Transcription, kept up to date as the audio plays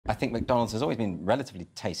I think McDonald's has always been relatively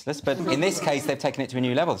tasteless, but in this case, they've taken it to a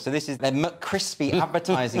new level. So this is their McCrispy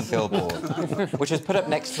advertising billboard, which was put up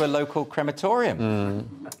next to a local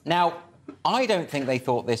crematorium. Now, I don't think they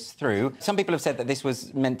thought this through. Some people have said that this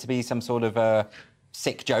was meant to be some sort of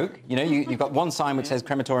sick joke. You know, you've got one sign which says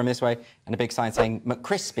crematorium this way and a big sign saying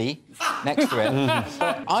McCrispy next to it.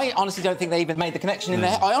 But I honestly don't think they even made the connection in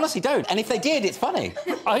their head. I honestly don't. And if they did, it's funny.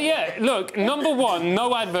 Yeah, look, number one,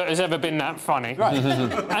 no advert has ever been that funny. Right.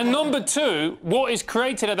 And number two, what is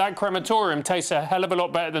created at that crematorium tastes a hell of a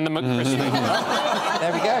lot better than the McCrispy.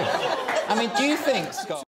 There we go. I mean, do you think, Scott...